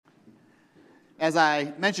As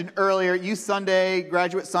I mentioned earlier, Youth Sunday,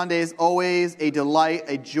 Graduate Sunday is always a delight,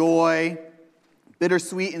 a joy,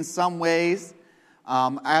 bittersweet in some ways.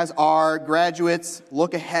 As our graduates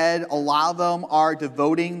look ahead, a lot of them are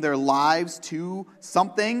devoting their lives to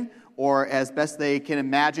something, or as best they can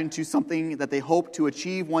imagine, to something that they hope to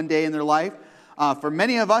achieve one day in their life. For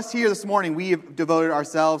many of us here this morning, we have devoted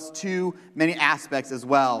ourselves to many aspects as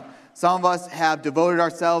well. Some of us have devoted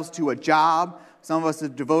ourselves to a job. Some of us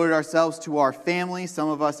have devoted ourselves to our family. Some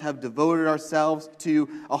of us have devoted ourselves to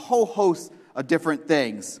a whole host of different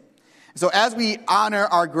things. So as we honor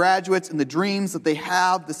our graduates and the dreams that they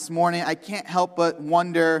have this morning, I can't help but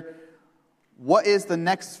wonder, what is the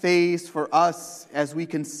next phase for us as we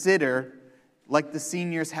consider, like the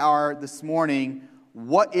seniors are this morning,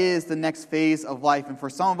 what is the next phase of life? And for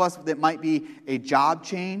some of us, that might be a job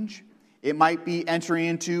change. It might be entering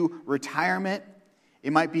into retirement.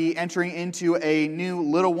 It might be entering into a new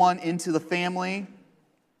little one into the family.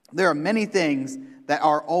 There are many things that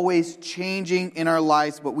are always changing in our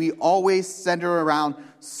lives, but we always center around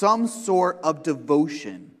some sort of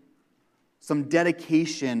devotion, some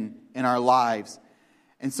dedication in our lives.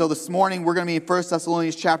 And so this morning, we're going to be in 1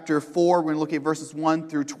 Thessalonians chapter 4. We're going to look at verses 1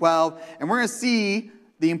 through 12. And we're going to see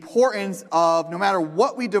the importance of no matter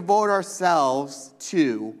what we devote ourselves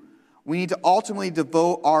to, we need to ultimately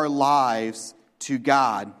devote our lives to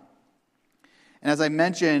God. And as I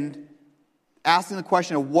mentioned, asking the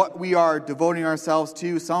question of what we are devoting ourselves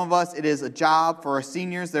to, some of us, it is a job. For our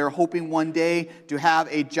seniors, they're hoping one day to have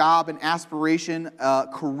a job, an aspiration, a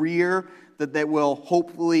career that they will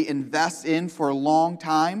hopefully invest in for a long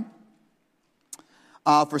time.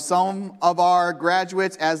 For some of our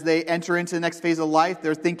graduates, as they enter into the next phase of life,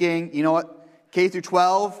 they're thinking, you know what, K through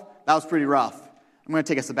 12, that was pretty rough. I'm going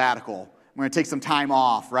to take a sabbatical. I'm going to take some time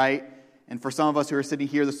off, right? And for some of us who are sitting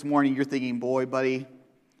here this morning, you're thinking, boy, buddy,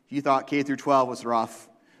 you thought K through 12 was rough.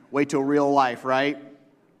 Wait till real life, right?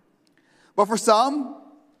 But for some,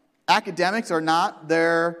 academics are not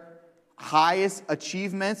their highest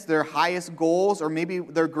achievements, their highest goals, or maybe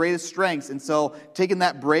their greatest strengths. And so taking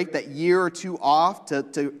that break, that year or two off to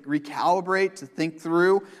recalibrate, to think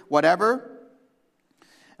through whatever.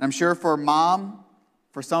 And I'm sure for mom,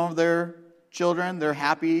 for some of their children, they're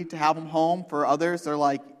happy to have them home. For others, they're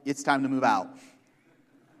like, it's time to move out.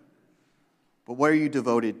 But what are you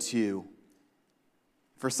devoted to?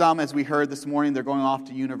 For some, as we heard this morning, they're going off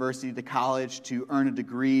to university, to college, to earn a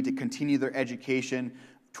degree, to continue their education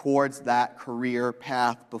towards that career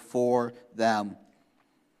path before them.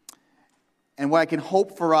 And what I can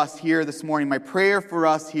hope for us here this morning, my prayer for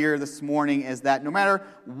us here this morning is that no matter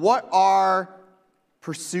what our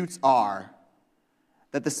pursuits are,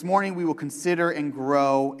 that this morning we will consider and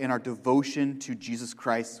grow in our devotion to Jesus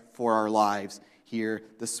Christ for our lives here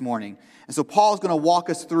this morning. And so Paul is going to walk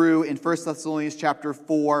us through in 1 Thessalonians chapter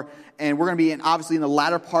 4, and we're going to be obviously in the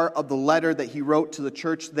latter part of the letter that he wrote to the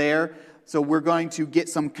church there. So we're going to get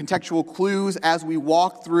some contextual clues as we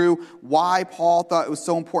walk through why Paul thought it was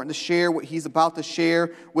so important to share what he's about to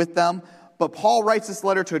share with them. But Paul writes this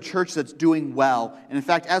letter to a church that's doing well. And in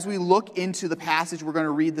fact, as we look into the passage we're going to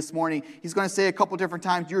read this morning, he's going to say a couple different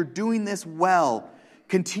times, you're doing this well.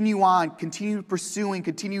 Continue on, continue pursuing,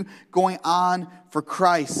 continue going on for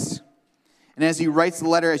Christ. And as he writes the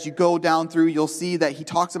letter, as you go down through, you'll see that he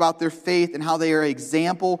talks about their faith and how they are an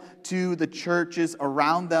example to the churches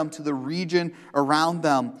around them, to the region around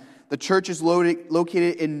them. The church is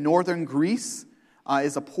located in northern Greece. It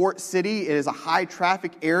is a port city. It is a high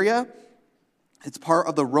traffic area. It's part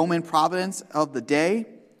of the Roman province of the day.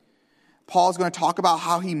 Paul is going to talk about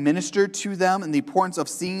how he ministered to them and the importance of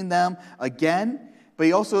seeing them again. But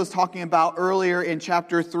he also is talking about earlier in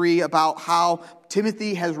chapter 3 about how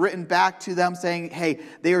Timothy has written back to them saying, hey,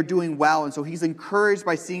 they are doing well. And so he's encouraged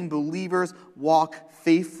by seeing believers walk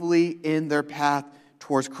faithfully in their path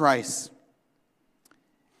towards Christ.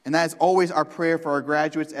 And that is always our prayer for our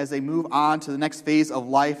graduates as they move on to the next phase of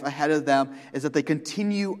life ahead of them, is that they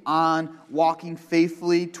continue on walking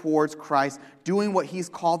faithfully towards Christ, doing what he's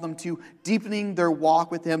called them to, deepening their walk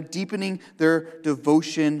with him, deepening their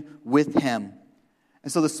devotion with him.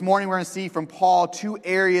 And so this morning we're going to see from Paul two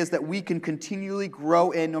areas that we can continually grow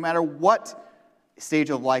in no matter what stage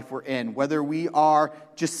of life we're in. Whether we are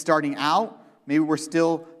just starting out, maybe we're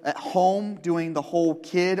still at home doing the whole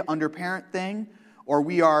kid under parent thing, or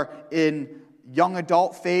we are in young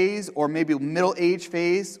adult phase, or maybe middle age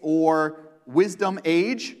phase, or wisdom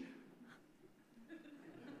age.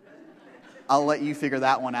 I'll let you figure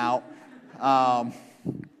that one out.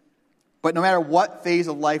 But no matter what phase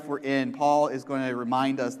of life we're in, Paul is going to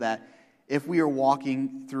remind us that if we are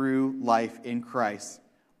walking through life in Christ,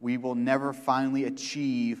 we will never finally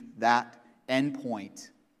achieve that endpoint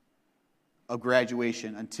of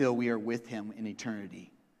graduation until we are with him in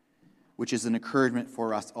eternity, which is an encouragement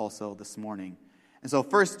for us also this morning. And so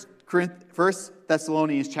 1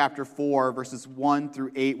 Thessalonians chapter 4, verses 1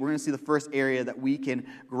 through 8, we're going to see the first area that we can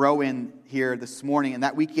grow in here this morning, and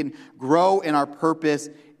that we can grow in our purpose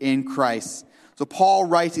in Christ. So Paul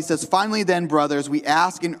writes, he says, "Finally then, brothers, we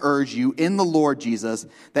ask and urge you in the Lord Jesus,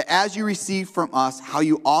 that as you receive from us how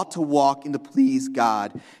you ought to walk and to please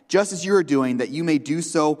God, just as you are doing, that you may do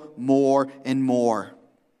so more and more.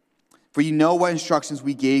 For you know what instructions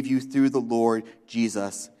we gave you through the Lord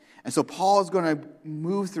Jesus." And so Paul is going to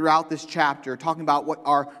move throughout this chapter talking about what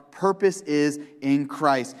our purpose is in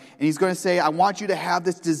Christ. And he's going to say, I want you to have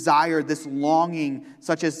this desire, this longing,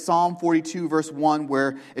 such as Psalm 42, verse 1,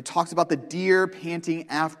 where it talks about the deer panting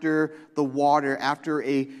after the water, after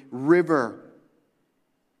a river,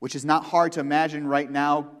 which is not hard to imagine right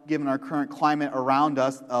now, given our current climate around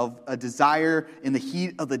us, of a desire in the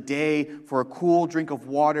heat of the day for a cool drink of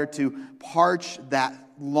water to parch that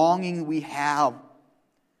longing we have.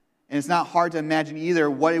 And it's not hard to imagine either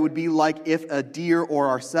what it would be like if a deer or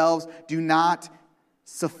ourselves do not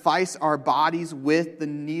suffice our bodies with the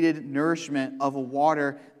needed nourishment of a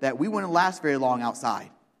water that we wouldn't last very long outside.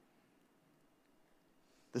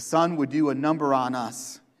 The sun would do a number on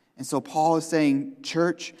us. And so Paul is saying,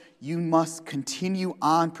 church, you must continue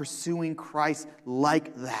on pursuing Christ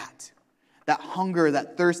like that. That hunger,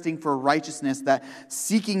 that thirsting for righteousness, that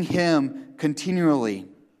seeking him continually.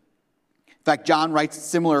 In fact, John writes a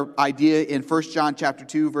similar idea in 1 John chapter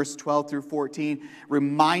 2, verse 12 through 14,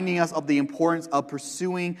 reminding us of the importance of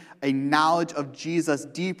pursuing a knowledge of Jesus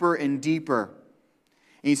deeper and deeper.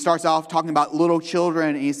 And he starts off talking about little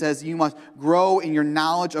children, and he says, you must grow in your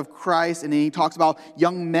knowledge of Christ. And then he talks about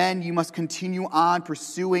young men, you must continue on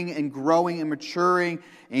pursuing and growing and maturing.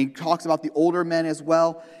 And he talks about the older men as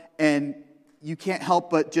well. And you can't help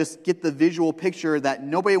but just get the visual picture that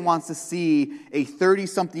nobody wants to see a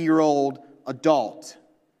 30-something-year-old adult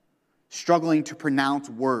struggling to pronounce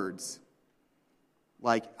words.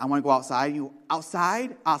 Like, I want to go outside. You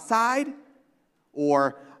outside?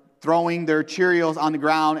 Or throwing their Cheerios on the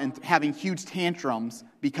ground and having huge tantrums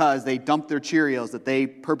because they dumped their Cheerios that they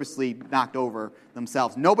purposely knocked over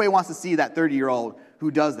themselves. Nobody wants to see that 30-year-old who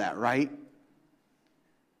does that, right?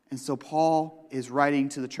 And so Paul is writing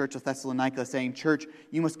to the church of Thessalonica saying, church,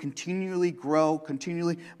 you must continually grow,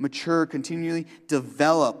 continually mature, continually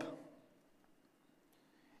develop.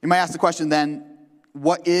 You might ask the question then,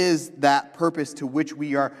 what is that purpose to which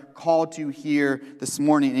we are called to here this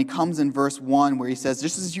morning? And it comes in verse 1 where he says,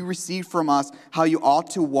 just as you received from us how you ought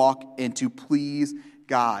to walk and to please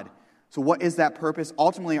God. So what is that purpose?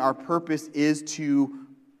 Ultimately, our purpose is to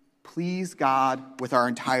please God with our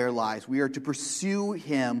entire lives. We are to pursue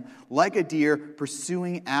him like a deer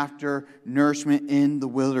pursuing after nourishment in the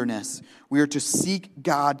wilderness. We are to seek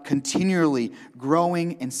God continually,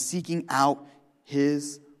 growing and seeking out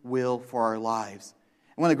his will for our lives.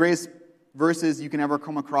 And one of the greatest verses you can ever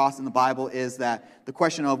come across in the Bible is that the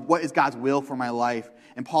question of what is God's will for my life?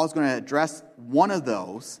 And Paul is going to address one of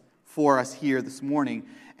those for us here this morning,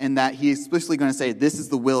 and that he is explicitly going to say, this is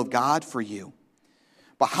the will of God for you.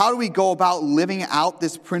 But how do we go about living out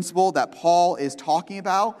this principle that Paul is talking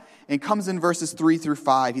about? And it comes in verses 3 through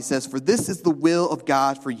 5. He says, for this is the will of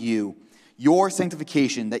God for you, your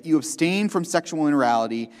sanctification, that you abstain from sexual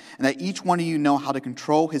immorality, and that each one of you know how to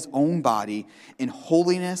control his own body in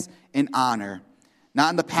holiness and honor,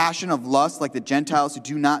 not in the passion of lust like the Gentiles who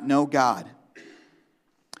do not know God.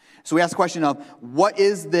 So we ask the question of, what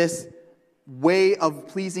is this way of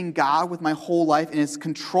pleasing God with my whole life? And it's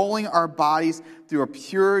controlling our bodies through a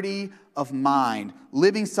purity of mind,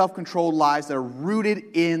 living self-controlled lives that are rooted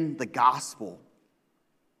in the gospel.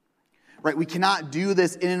 Right? We cannot do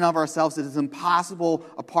this in and of ourselves. It is impossible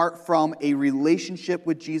apart from a relationship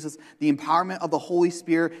with Jesus, the empowerment of the Holy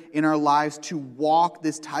Spirit in our lives to walk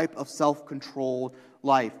this type of self-controlled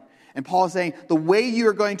life. And Paul is saying the way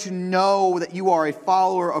you're going to know that you are a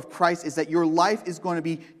follower of Christ is that your life is going to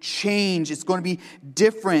be changed. It's going to be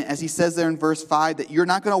different, as he says there in verse 5, that you're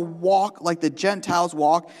not going to walk like the Gentiles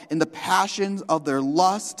walk in the passions of their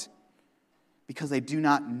lust, because they do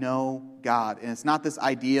not know God. And it's not this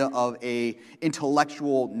idea of a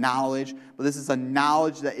intellectual knowledge, but this is a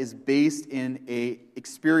knowledge that is based in a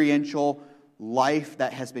experiential life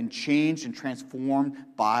that has been changed and transformed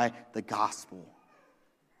by the gospel.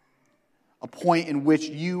 A point in which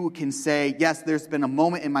you can say, yes, there's been a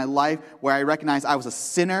moment in my life where I recognize I was a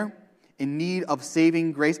sinner in need of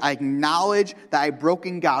saving grace. I acknowledge that I've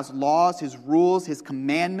broken God's laws, his rules, his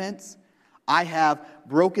commandments. I have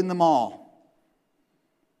broken them all.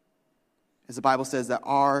 as the Bible says that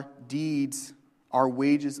our deeds, our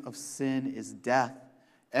wages of sin is death.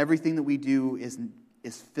 Everything that we do is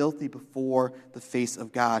filthy before the face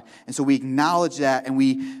of God. And so we acknowledge that and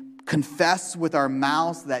we confess with our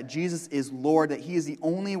mouths that Jesus is Lord, that he is the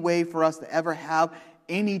only way for us to ever have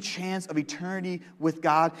any chance of eternity with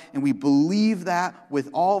God. And we believe that with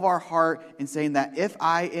all of our heart in saying that if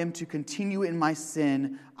I am to continue in my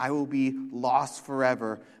sin, I will be lost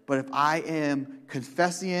forever. But if I am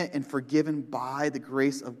confessing it and forgiven by the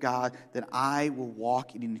grace of God, then I will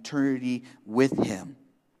walk in eternity with him.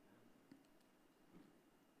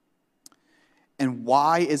 And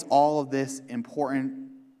why is all of this important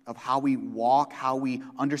of how we walk, how we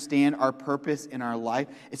understand our purpose in our life?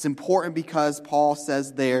 It's important because Paul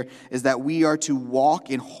says there is that we are to walk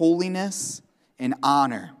in holiness and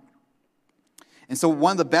honor. And so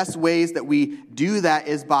one of the best ways that we do that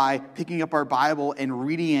is by picking up our Bible and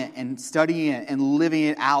reading it and studying it and living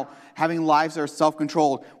it out, having lives that are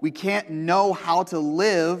self-controlled. We can't know how to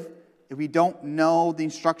live if we don't know the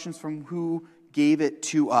instructions from who gave it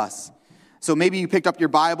to us. So maybe you picked up your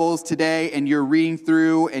Bibles today and you're reading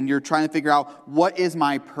through and you're trying to figure out, what is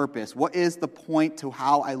my purpose? What is the point to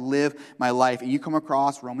how I live my life? And you come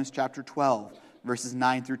across Romans chapter 12, verses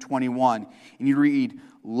 9 through 21. And you read,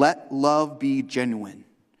 "Let love be genuine.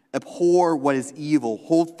 Abhor what is evil.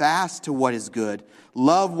 Hold fast to what is good.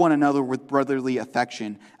 Love one another with brotherly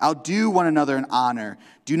affection. Outdo one another in honor.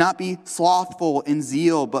 Do not be slothful in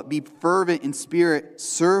zeal, but be fervent in spirit.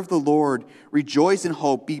 Serve the Lord. Rejoice in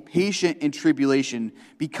hope. Be patient in tribulation.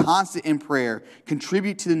 Be constant in prayer.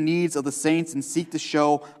 Contribute to the needs of the saints and seek to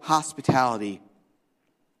show hospitality.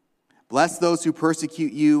 Bless those who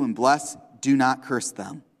persecute you, and bless, do not curse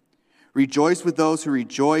them. Rejoice with those who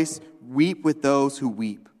rejoice. Weep with those who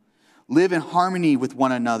weep. Live in harmony with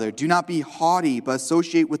one another. Do not be haughty, but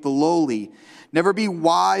associate with the lowly. Never be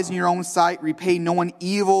wise in your own sight. Repay no one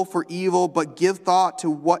evil for evil, but give thought to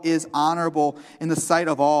what is honorable in the sight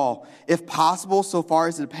of all. If possible, so far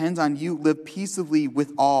as it depends on you, live peaceably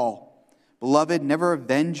with all. Beloved, never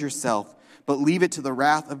avenge yourself, but leave it to the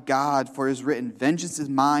wrath of God, for it is written, 'Vengeance is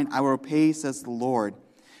mine, I will repay, says the Lord.'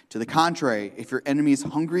 To the contrary, if your enemy is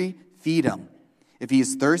hungry, feed him. If he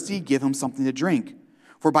is thirsty, give him something to drink.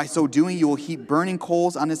 For by so doing, you will heap burning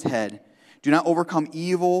coals on his head. Do not overcome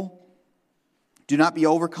evil. Do not be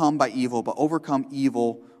overcome by evil, but overcome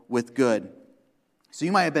evil with good." So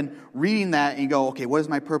you might have been reading that and you go, okay, what is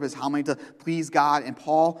my purpose? How am I to please God? And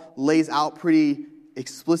Paul lays out pretty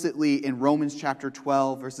explicitly in Romans chapter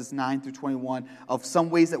 12, verses 9 through 21, of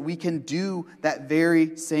some ways that we can do that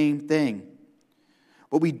very same thing.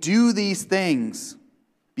 But we do these things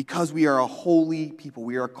because we are a holy people.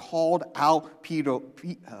 We are called out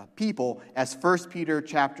people, as 1 Peter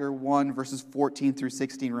chapter 1, verses 14 through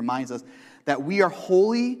 16 reminds us, that we are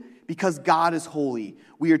holy because God is holy.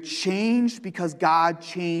 We are changed because God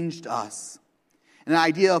changed us. And the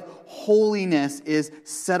idea of holiness is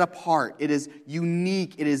set apart. It is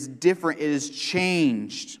unique. It is different. It is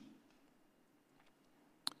changed.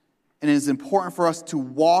 And it is important for us to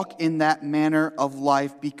walk in that manner of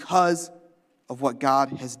life because of what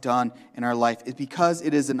God has done in our life. It's because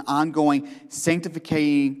it is an ongoing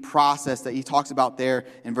sanctifying process that he talks about there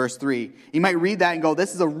in verse 3. You might read that and go,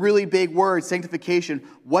 this is a really big word, sanctification.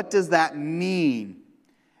 What does that mean?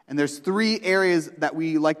 And there's three areas that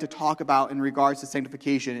we like to talk about in regards to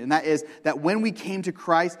sanctification. And that is that when we came to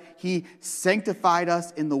Christ, he sanctified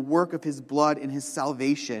us in the work of his blood and his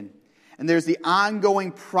salvation. And there's the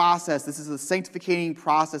ongoing process. This is a sanctifying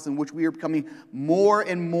process in which we are becoming more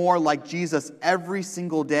and more like Jesus every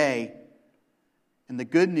single day. And the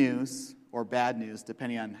good news, or bad news,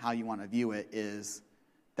 depending on how you want to view it, is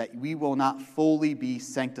that we will not fully be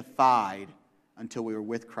sanctified until we are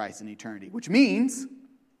with Christ in eternity. Which means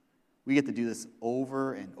we get to do this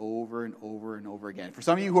over and over and over and over again. For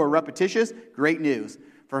some of you who are repetitious, great news.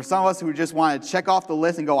 For some of us who just want to check off the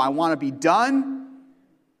list and go, I want to be done,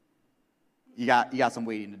 you got some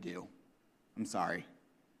waiting to do. I'm sorry.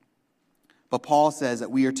 But Paul says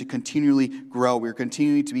that we are to continually grow. We are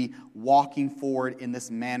continuing to be walking forward in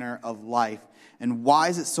this manner of life. And why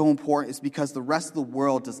is it so important? It's because the rest of the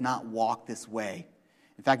world does not walk this way.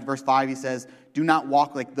 In fact, in verse 5 he says, do not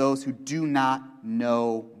walk like those who do not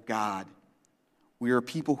know God. We are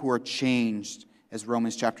people who are changed, as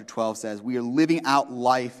Romans chapter 12 says. We are living out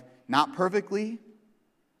life, not perfectly,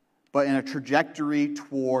 but in a trajectory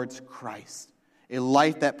towards Christ. A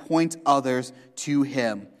life that points others to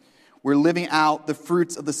him. We're living out the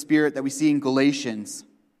fruits of the Spirit that we see in Galatians.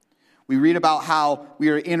 We read about how we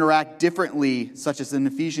are to interact differently, such as in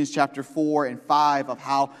Ephesians chapter 4 and 5, of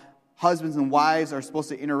how Husbands and wives are supposed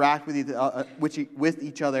to interact with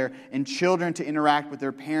each other, and children to interact with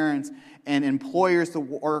their parents, and employers to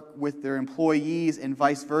work with their employees, and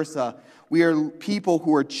vice versa. We are people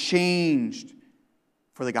who are changed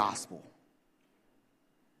for the gospel.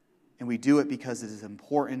 And we do it because it is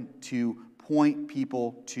important to point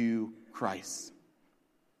people to Christ.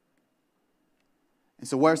 And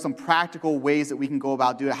so what are some practical ways that we can go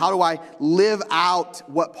about doing it? How do I live out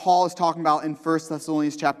what Paul is talking about in 1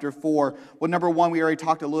 Thessalonians chapter 4? Well, number one, we already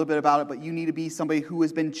talked a little bit about it, but you need to be somebody who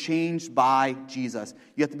has been changed by Jesus.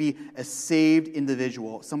 You have to be a saved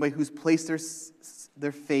individual, somebody who's placed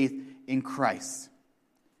their faith in Christ.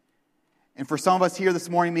 And for some of us here this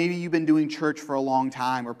morning, maybe you've been doing church for a long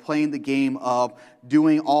time or playing the game of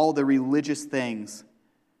doing all the religious things.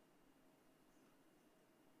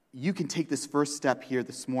 You can take this first step here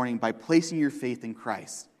this morning by placing your faith in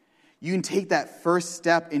Christ. You can take that first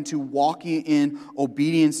step into walking in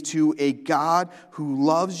obedience to a God who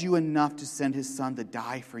loves you enough to send his son to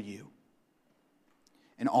die for you.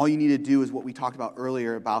 And all you need to do is what we talked about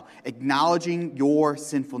earlier about acknowledging your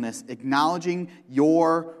sinfulness, acknowledging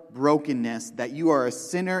your brokenness, that you are a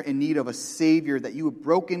sinner in need of a Savior, that you have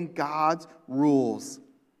broken God's rules.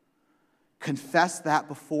 Confess that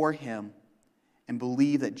before him. And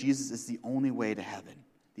believe that Jesus is the only way to heaven,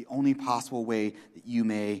 the only possible way that you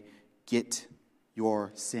may get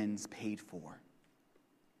your sins paid for.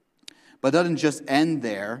 But it doesn't just end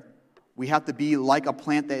there. We have to be like a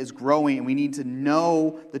plant that is growing, and we need to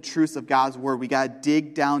know the truths of God's word. We got to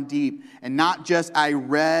dig down deep. And not just I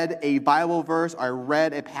read a Bible verse, or I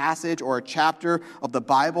read a passage or a chapter of the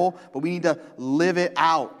Bible, but we need to live it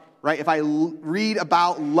out. Right? If I read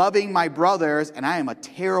about loving my brothers and I am a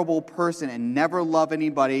terrible person and never love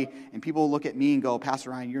anybody, and people look at me and go,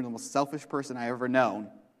 Pastor Ryan, you're the most selfish person I've ever known,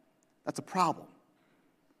 that's a problem.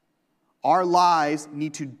 Our lives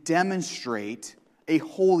need to demonstrate a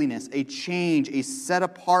holiness, a change, a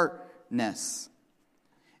set-apartness.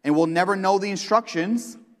 And we'll never know the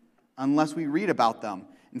instructions unless we read about them.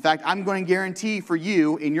 In fact, I'm going to guarantee for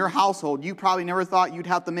you, in your household, you probably never thought you'd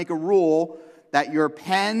have to make a rule that your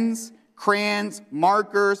pens, crayons,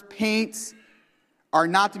 markers, paints are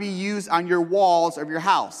not to be used on your walls of your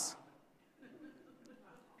house.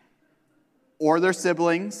 Or their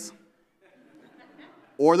siblings.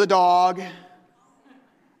 Or the dog.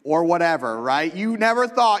 Or whatever, right? You never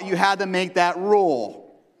thought you had to make that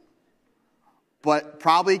rule. But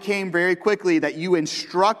probably came very quickly that you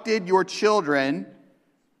instructed your children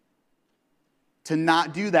to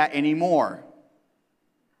not do that anymore.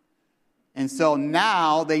 And so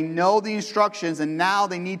now they know the instructions, and now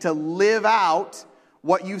they need to live out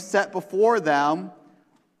what you set before them,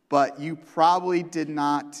 but you probably did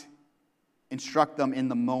not instruct them in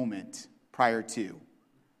the moment prior to.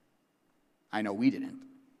 I know we didn't.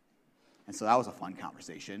 And so that was a fun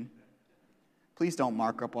conversation. Please don't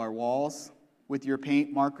mark up our walls with your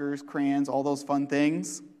paint, markers, crayons, all those fun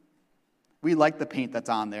things. We like the paint that's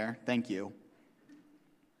on there. Thank you.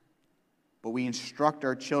 But we instruct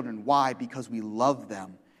our children. Why? Because we love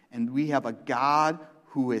them. And we have a God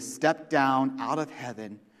who has stepped down out of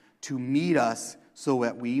heaven to meet us so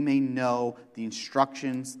that we may know the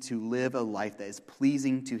instructions to live a life that is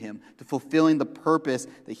pleasing to him, to fulfilling the purpose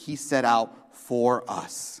that he set out for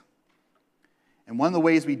us. And one of the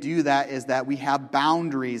ways we do that is that we have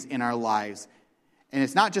boundaries in our lives. And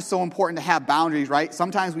it's not just so important to have boundaries, right?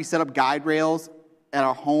 Sometimes we set up guide rails at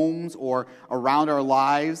our homes or around our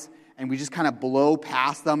lives, and we just kind of blow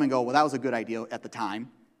past them and go, well, that was a good idea at the time.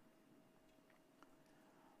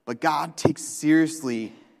 But God takes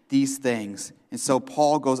seriously these things. And so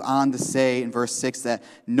Paul goes on to say in verse 6 that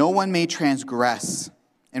no one may transgress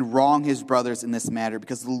and wrong his brothers in this matter,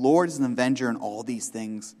 because the Lord is an avenger in all these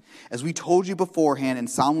things. As we told you beforehand and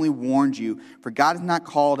solemnly warned you, for God has not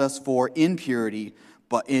called us for impurity,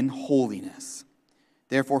 but in holiness.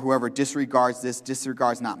 Therefore, whoever disregards this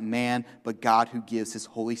disregards not man, but God who gives his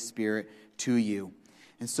Holy Spirit to you.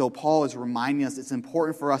 And so Paul is reminding us it's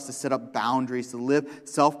important for us to set up boundaries, to live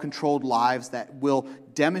self-controlled lives that will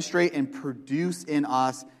demonstrate and produce in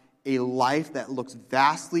us a life that looks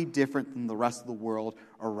vastly different than the rest of the world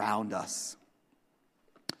around us.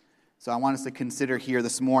 So I want us to consider here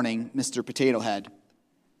this morning Mr. Potato Head.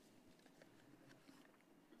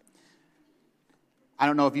 I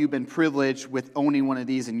don't know if you've been privileged with owning one of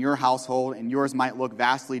these in your household, and yours might look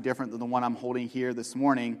vastly different than the one I'm holding here this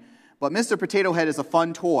morning. But Mr. Potato Head is a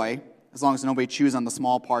fun toy, as long as nobody chews on the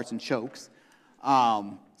small parts and chokes.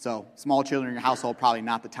 So small children in your household, probably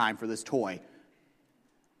not the time for this toy.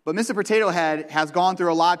 But Mr. Potato Head has gone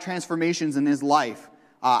through a lot of transformations in his life.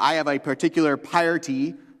 I have a particular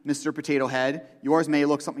piety Mr. Potato Head. Yours may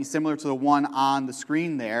look something similar to the one on the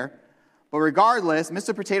screen there. But regardless,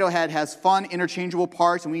 Mr. Potato Head has fun, interchangeable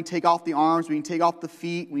parts, and we can take off the arms, we can take off the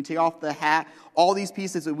feet, we can take off the hat, all these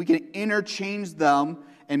pieces, and we can interchange them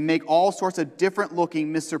and make all sorts of different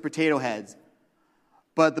looking Mr. Potato Heads.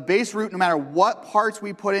 But the base root, no matter what parts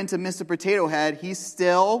we put into Mr. Potato Head, he's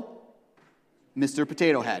still Mr.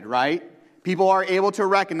 Potato Head, right? People are able to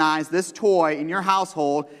recognize this toy in your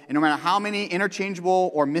household, and no matter how many interchangeable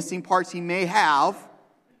or missing parts he may have,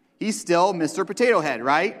 he's still Mr. Potato Head,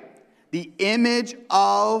 right? The image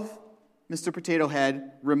of Mr. Potato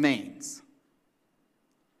Head remains.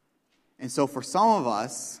 And so for some of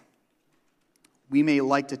us, we may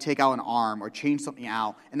like to take out an arm or change something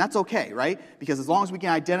out, and that's okay, right? Because as long as we can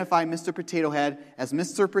identify Mr. Potato Head as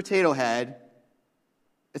Mr. Potato Head,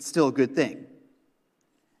 it's still a good thing.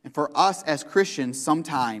 And for us as Christians,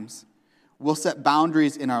 sometimes we'll set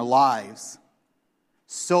boundaries in our lives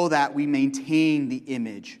so that we maintain the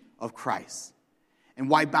image of Christ. And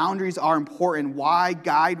why boundaries are important, why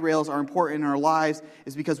guide rails are important in our lives,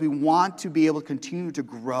 is because we want to be able to continue to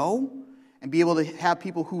grow and be able to have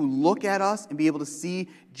people who look at us and be able to see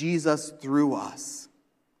Jesus through us.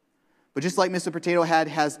 But just like Mr. Potato Head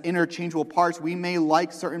has interchangeable parts, we may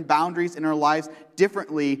like certain boundaries in our lives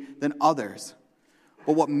differently than others.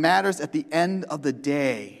 But what matters at the end of the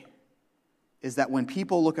day is that when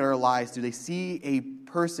people look at our lives, do they see a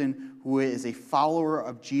person who is a follower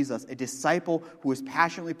of Jesus, a disciple who is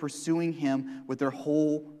passionately pursuing him with their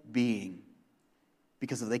whole being?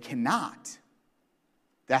 Because if they cannot,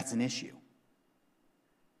 that's an issue.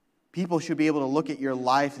 People should be able to look at your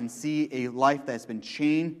life and see a life that's been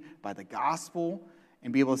changed by the gospel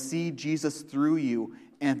and be able to see Jesus through you.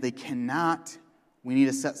 And if they cannot, we need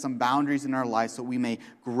to set some boundaries in our lives so we may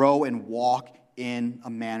grow and walk in a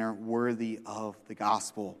manner worthy of the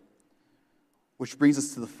gospel. Which brings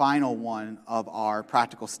us to the final one of our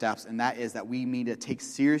practical steps, and that is that we need to take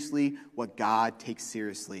seriously what God takes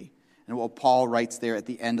seriously. And what Paul writes there at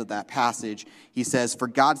the end of that passage, he says, "For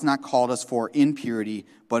God's not called us for impurity,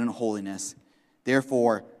 but in holiness.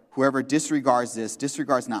 Therefore, whoever disregards this,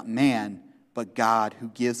 disregards not man, but God who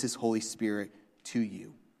gives his Holy Spirit to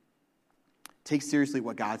you." Take seriously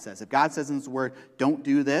what God says. If God says in his word, don't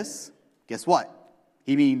do this, guess what?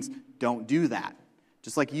 He means don't do that.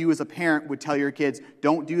 Just like you as a parent would tell your kids,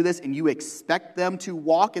 don't do this, and you expect them to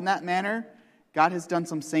walk in that manner, God has done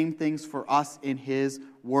some same things for us in his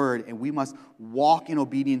word, and we must walk in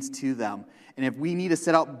obedience to them. And if we need to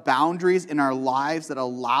set out boundaries in our lives that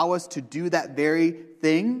allow us to do that very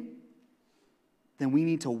thing, then we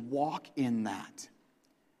need to walk in that.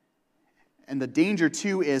 And the danger,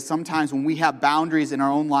 too, is sometimes when we have boundaries in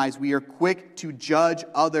our own lives, we are quick to judge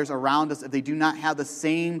others around us if they do not have the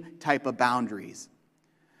same type of boundaries.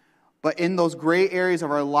 But in those gray areas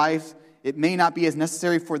of our life, it may not be as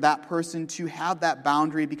necessary for that person to have that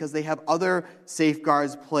boundary because they have other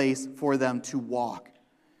safeguards placed for them to walk.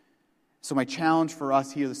 So my challenge for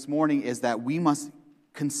us here this morning is that we must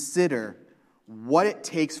consider what it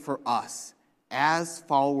takes for us as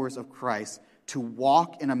followers of Christ to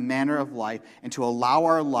walk in a manner of life and to allow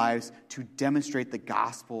our lives to demonstrate the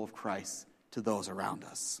gospel of Christ to those around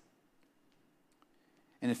us.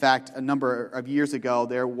 And in fact, a number of years ago,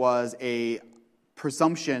 there was a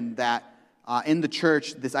presumption that in the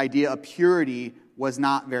church, this idea of purity was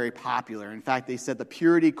not very popular. In fact, they said the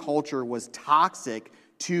purity culture was toxic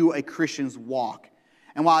to a Christian's walk.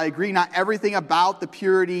 And while I agree not everything about the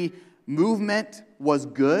purity movement was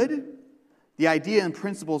good, the idea and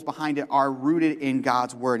principles behind it are rooted in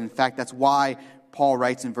God's word. In fact, that's why Paul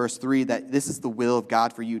writes in verse 3 that this is the will of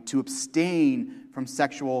God for you, to abstain from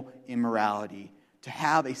sexual immorality, to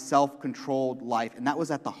have a self-controlled life. And that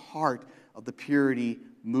was at the heart of the purity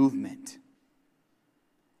movement.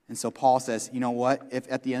 And so Paul says, you know what?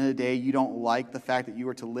 If at the end of the day you don't like the fact that you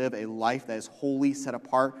are to live a life that is wholly set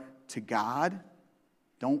apart to God,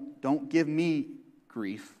 don't give me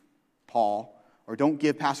grief, Paul, or don't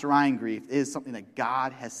give Pastor Ryan grief. It is something that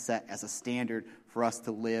God has set as a standard for us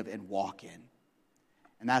to live and walk in.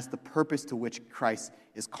 And that's the purpose to which Christ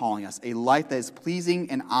is calling us, a life that is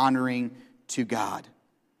pleasing and honoring to God.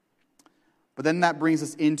 But then that brings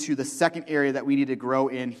us into the second area that we need to grow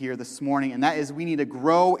in here this morning, and that is we need to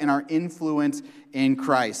grow in our influence in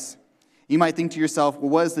Christ. You might think to yourself, well,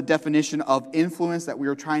 what is the definition of influence that we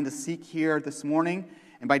are trying to seek here this morning?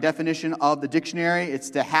 And by definition of the dictionary,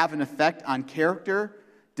 it's to have an effect on character,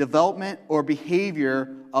 development, or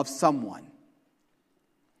behavior of someone.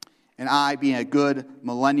 And I, being a good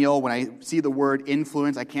millennial, when I see the word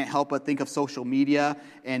influence, I can't help but think of social media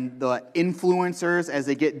and the influencers as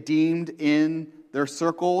they get deemed in their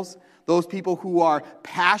circles. those people who are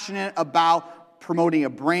passionate about promoting a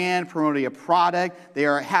brand, promoting a product. They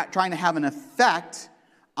are trying to have an effect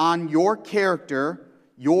on your character,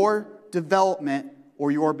 your development,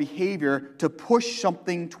 or your behavior to push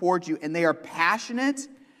something towards you. And they are passionate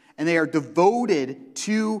and they are devoted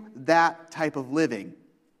to that type of living.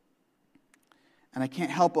 And I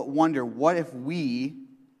can't help but wonder, what if we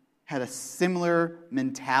had a similar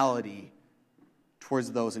mentality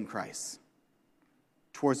towards those in Christ,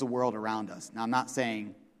 towards the world around us? Now, I'm not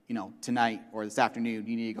saying, tonight or this afternoon,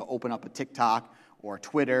 you need to go open up a TikTok or a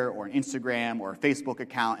Twitter or an Instagram or a Facebook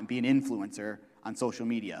account and be an influencer on social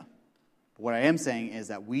media. But what I am saying is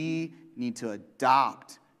that we need to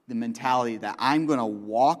adopt the mentality that I'm going to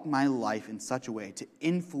walk my life in such a way to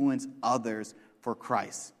influence others for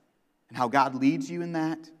Christ. And how God leads you in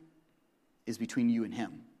that is between you and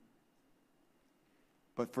Him.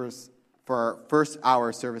 But for our first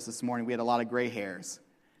hour service this morning, we had a lot of gray hairs.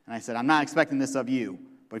 And I said, I'm not expecting this of you,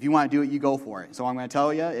 but if you want to do it, you go for it. So what I'm going to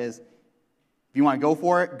tell you is, if you want to go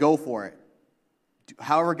for it, go for it.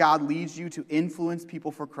 However God leads you to influence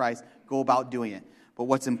people for Christ, go about doing it. But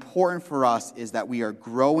what's important for us is that we are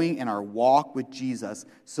growing in our walk with Jesus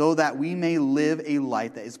so that we may live a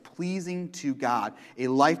life that is pleasing to God, a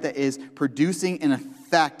life that is producing an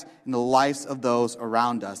effect in the lives of those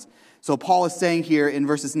around us. So Paul is saying here in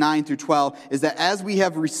verses 9 through 12 is that as we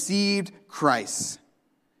have received Christ,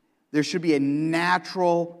 there should be a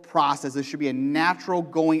natural process. There should be a natural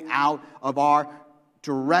going out of our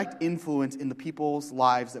direct influence in the people's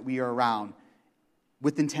lives that we are around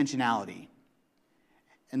with intentionality.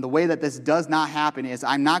 And the way that this does not happen is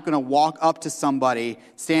I'm not going to walk up to somebody,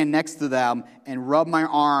 stand next to them, and rub my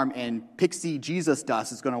arm, and pixie Jesus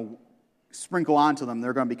dust is going to sprinkle onto them.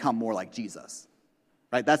 They're going to become more like Jesus.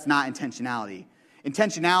 Right? That's not intentionality.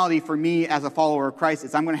 Intentionality for me as a follower of Christ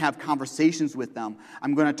is I'm going to have conversations with them.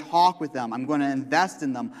 I'm going to talk with them. I'm going to invest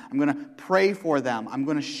in them. I'm going to pray for them. I'm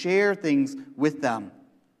going to share things with them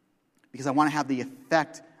because I want to have the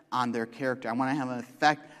effect on their character. I want to have an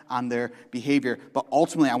effect on their behavior. But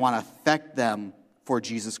ultimately, I want to affect them for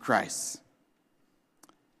Jesus Christ.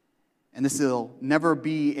 And this will never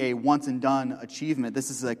be a once and done achievement.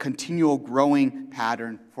 This is a continual growing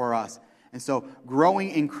pattern for us. And so growing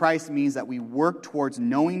in Christ means that we work towards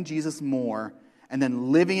knowing Jesus more and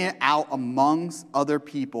then living it out amongst other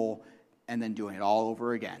people and then doing it all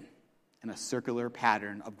over again in a circular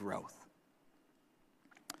pattern of growth.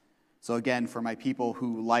 So again, for my people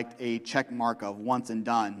who liked a check mark of once and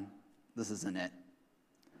done, this isn't it.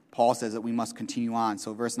 Paul says that we must continue on.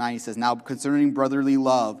 So verse 9, he says, "Now concerning brotherly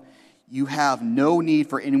love, you have no need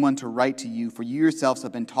for anyone to write to you, for you yourselves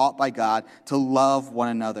have been taught by God to love one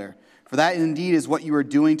another. For that indeed is what you are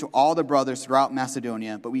doing to all the brothers throughout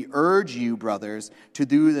Macedonia. But we urge you, brothers, to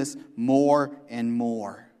do this more and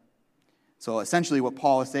more." So essentially what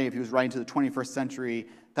Paul is saying, if he was writing to the 21st century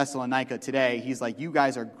Thessalonica today, he's like, you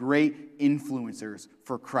guys are great influencers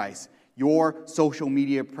for Christ. Your social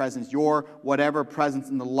media presence, your whatever presence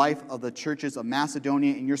in the life of the churches of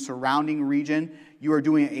Macedonia and your surrounding region, you are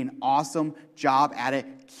doing an awesome job at it.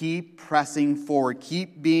 Keep pressing forward.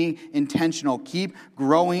 Keep being intentional. Keep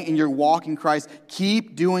growing in your walk in Christ.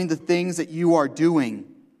 Keep doing the things that you are doing.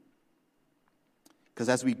 Because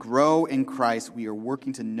as we grow in Christ, we are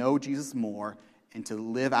working to know Jesus more and to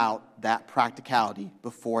live out that practicality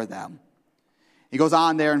before them. He goes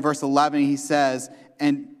on there in verse 11, he says,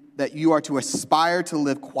 and that you are to aspire to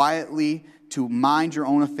live quietly, to mind your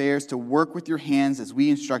own affairs, to work with your hands as we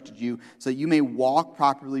instructed you, so that you may walk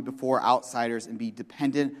properly before outsiders and be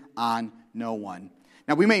dependent on no one.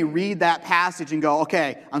 Now, we may read that passage and go,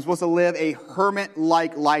 okay, I'm supposed to live a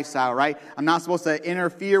hermit-like lifestyle, right? I'm not supposed to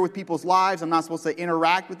interfere with people's lives. I'm not supposed to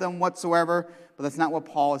interact with them whatsoever. But that's not what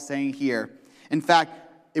Paul is saying here. In fact,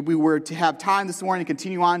 if we were to have time this morning to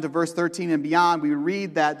continue on to verse 13 and beyond, we would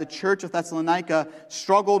read that the church of Thessalonica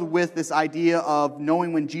struggled with this idea of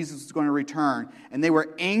knowing when Jesus was going to return. And they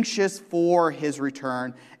were anxious for his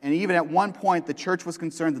return. And even at one point, the church was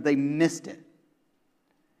concerned that they missed it.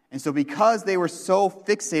 And so because they were so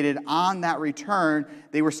fixated on that return,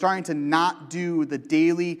 they were starting to not do the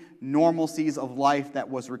daily normalcies of life that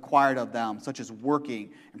was required of them, such as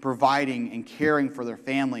working and providing and caring for their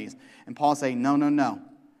families. And Paul's saying, no.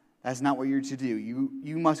 That's not what you're to do.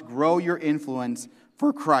 You must grow your influence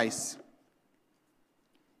for Christ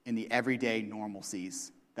in the everyday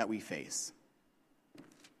normalcies that we face.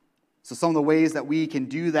 So some of the ways that we can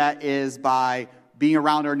do that is by being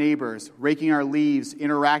around our neighbors, raking our leaves,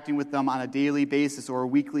 interacting with them on a daily basis or a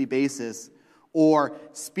weekly basis, or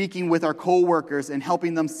speaking with our coworkers and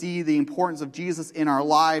helping them see the importance of Jesus in our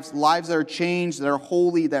lives, lives that are changed, that are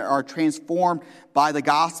holy, that are transformed by the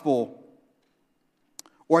gospel.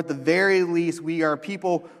 Or at the very least, we are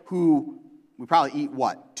people who, we probably eat,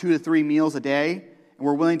 2 to 3 meals a day, and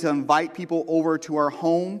we're willing to invite people over to our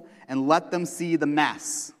home and let them see the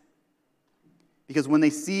mess. Because when they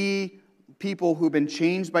see people who've been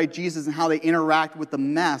changed by Jesus and how they interact with the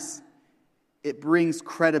mess, it brings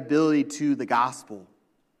credibility to the gospel.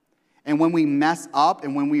 And when we mess up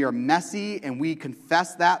and when we are messy and we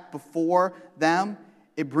confess that before them,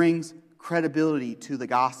 it brings credibility to the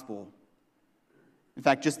gospel. In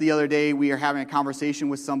fact, just the other day, we are having a conversation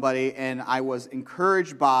with somebody, and I was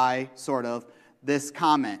encouraged by, sort of, this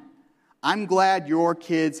comment. I'm glad your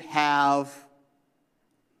kids have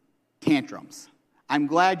tantrums. I'm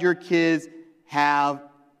glad your kids have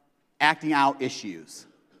acting out issues.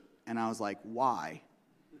 And I was like, why?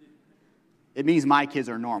 It means my kids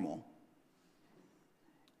are normal.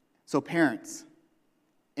 So parents,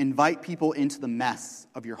 invite people into the mess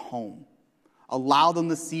of your home. Allow them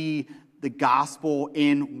to see the gospel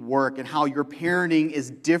in work and how your parenting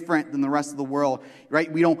is different than the rest of the world, right?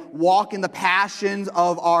 We don't walk in the passions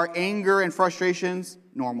of our anger and frustrations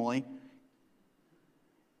normally.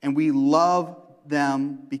 And we love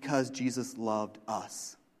them because Jesus loved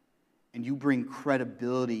us. And you bring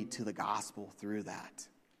credibility to the gospel through that.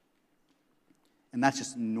 And that's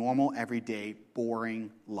just normal, everyday,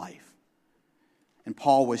 boring life. And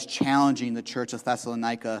Paul was challenging the church of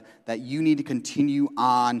Thessalonica that you need to continue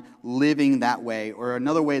on living that way. Or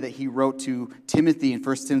another way that he wrote to Timothy in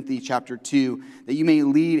 1 Timothy chapter 2, that you may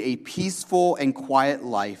lead a peaceful and quiet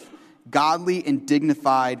life, godly and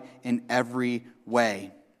dignified in every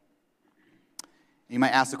way. You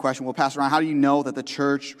might ask the question, well, Pastor Ron, how do you know that the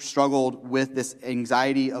church struggled with this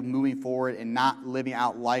anxiety of moving forward and not living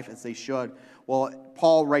out life as they should? Well,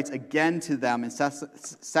 Paul writes again to them in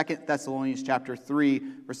 2 Thessalonians chapter 3,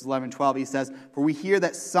 verses 11 and 12. He says, "For we hear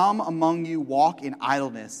that some among you walk in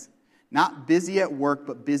idleness, not busy at work,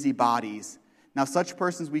 but busy bodies. Now such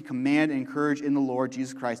persons we command and encourage in the Lord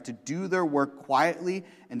Jesus Christ to do their work quietly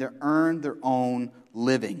and to earn their own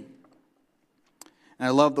living." And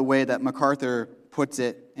I love the way that MacArthur puts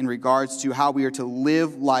it in regards to how we are to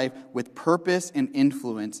live life with purpose and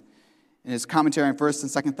influence. In his commentary on 1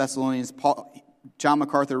 and 2 Thessalonians, John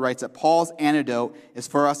MacArthur writes that Paul's antidote is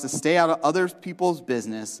for us to stay out of other people's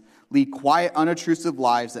business, lead quiet, unobtrusive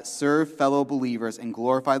lives that serve fellow believers and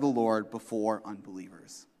glorify the Lord before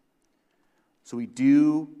unbelievers. So we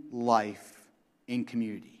do life in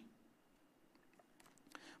community.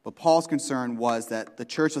 But Paul's concern was that the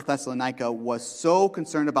church of Thessalonica was so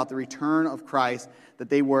concerned about the return of Christ that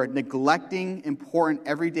they were neglecting important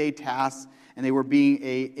everyday tasks, and they were being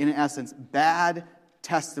in essence, bad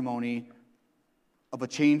testimony of a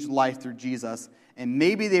changed life through Jesus. And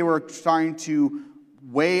maybe they were starting to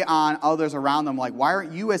weigh on others around them, like, why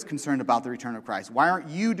aren't you as concerned about the return of Christ? Why aren't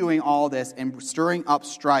you doing all this and stirring up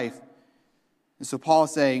strife? And so Paul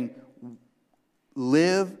is saying,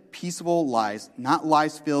 live peaceable lives, not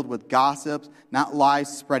lives filled with gossips, not lives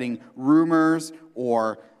spreading rumors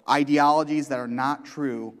or ideologies that are not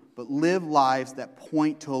true, but live lives that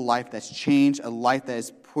point to a life that's changed, a life that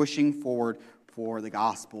is pushing forward for the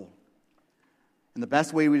gospel. And the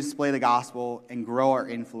best way we display the gospel and grow our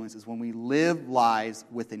influence is when we live lives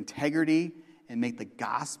with integrity and make the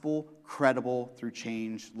gospel credible through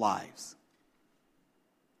changed lives.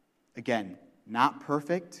 Again, not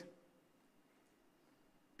perfect,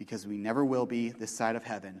 because we never will be this side of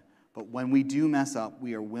heaven. But when we do mess up,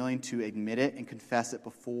 we are willing to admit it and confess it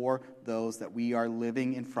before those that we are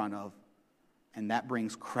living in front of. And that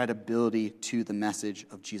brings credibility to the message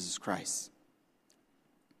of Jesus Christ.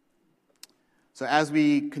 So as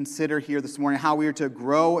we consider here this morning how we are to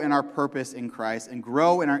grow in our purpose in Christ and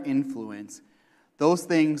grow in our influence, those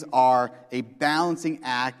things are a balancing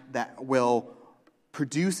act that will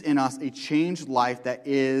produce in us a changed life that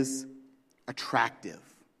is attractive.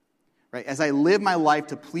 Right? As I live my life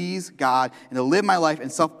to please God and to live my life in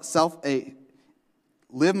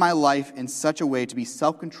live my life in such a way to be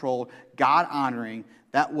self-controlled, God-honoring,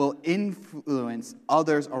 that will influence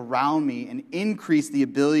others around me and increase the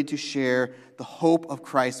ability to share the hope of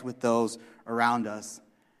Christ with those around us.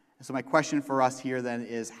 And so my question for us here then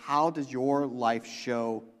is, how does your life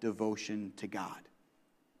show devotion to God?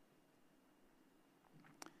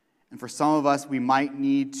 And for some of us, we might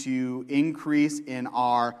need to increase in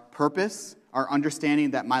our purpose, our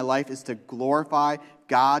understanding that my life is to glorify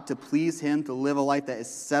God, to please Him, to live a life that is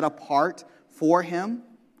set apart for Him.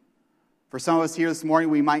 For some of us here this morning,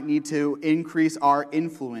 we might need to increase our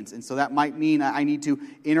influence. And so that might mean I need to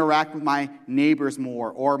interact with my neighbors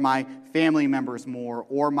more, or my family members more,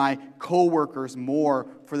 or my coworkers more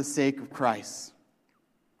for the sake of Christ.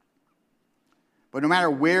 But no matter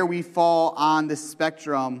where we fall on this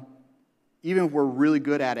spectrum, even if we're really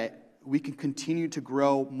good at it, we can continue to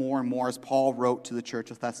grow more and more, as Paul wrote to the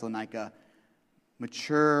church of Thessalonica.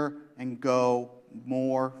 Mature and go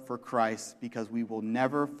more for Christ, because we will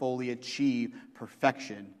never fully achieve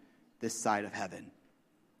perfection this side of heaven,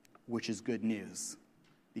 which is good news.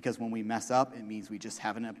 Because when we mess up, it means we just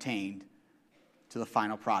haven't obtained to the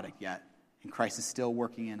final product yet, and Christ is still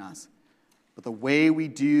working in us. But the way we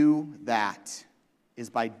do that is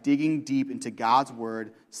by digging deep into God's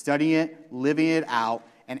word, studying it, living it out,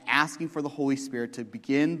 and asking for the Holy Spirit to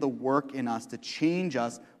begin the work in us to change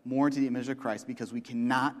us more into the image of Christ, because we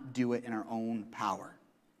cannot do it in our own power.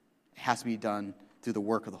 It has to be done through the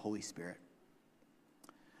work of the Holy Spirit.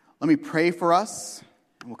 Let me pray for us,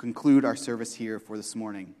 and we'll conclude our service here for this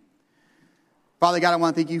morning. Father God, I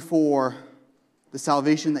want to thank you for the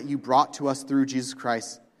salvation that you brought to us through Jesus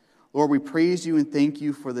Christ. Lord, we praise you and thank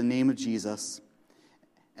you for the name of Jesus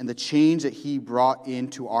and the change that he brought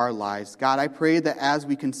into our lives. God, I pray that as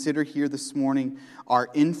we consider here this morning our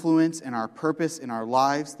influence and our purpose in our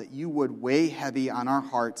lives, that you would weigh heavy on our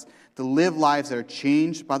hearts to live lives that are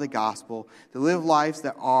changed by the gospel, to live lives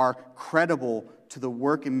that are credible to the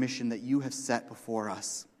work and mission that you have set before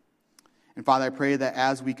us. And Father, I pray that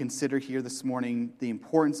as we consider here this morning the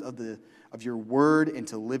importance of your word and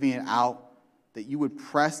to living it out, that you would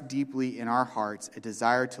press deeply in our hearts a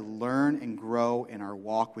desire to learn and grow in our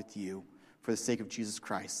walk with you for the sake of Jesus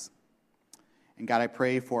Christ. And God, I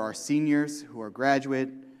pray for our seniors who are graduate.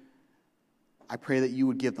 I pray that you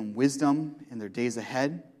would give them wisdom in their days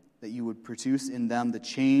ahead, that you would produce in them the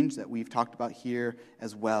change that we've talked about here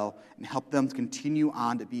as well, and help them to continue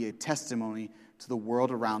on to be a testimony to the world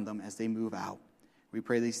around them as they move out. We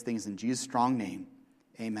pray these things in Jesus' strong name.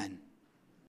 Amen.